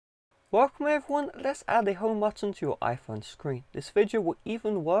Welcome everyone, let's add a home button to your iPhone screen. This video will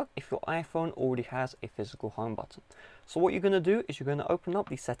even work if your iPhone already has a physical home button. So what you're going to do is you're going to open up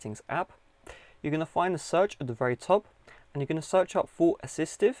the settings app. You're going to find the search at the very top and you're going to search up for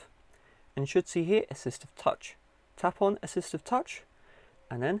assistive, and you should see here assistive touch. Tap on assistive touch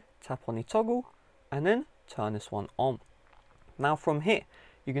and then tap on the toggle and then turn this one on. Now from here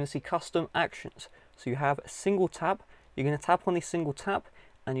you're going to see custom actions. So you have a single tap, you're going to tap on the single tap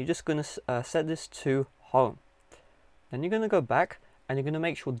and you're just going to set this to home. Then you're going to go back and you're going to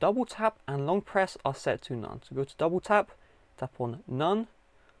make sure double tap and long press are set to none. So go to double tap, tap on none,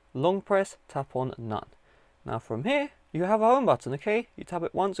 long press, tap on none. Now from here you have a home button, okay? You tap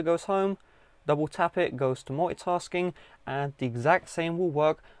it once, it goes home, double tap it, goes to multitasking, and the exact same will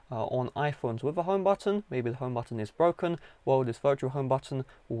work on iPhones with a home button. Maybe the home button is broken, well this virtual home button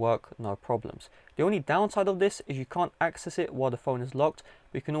will work no problems. The only downside of this is you can't access it while the phone is locked,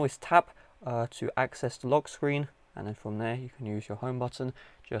 but you can always tap to access the lock screen, and then from there you can use your home button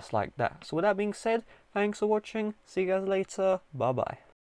just like that. So with that being said, thanks for watching, see you guys later, bye bye.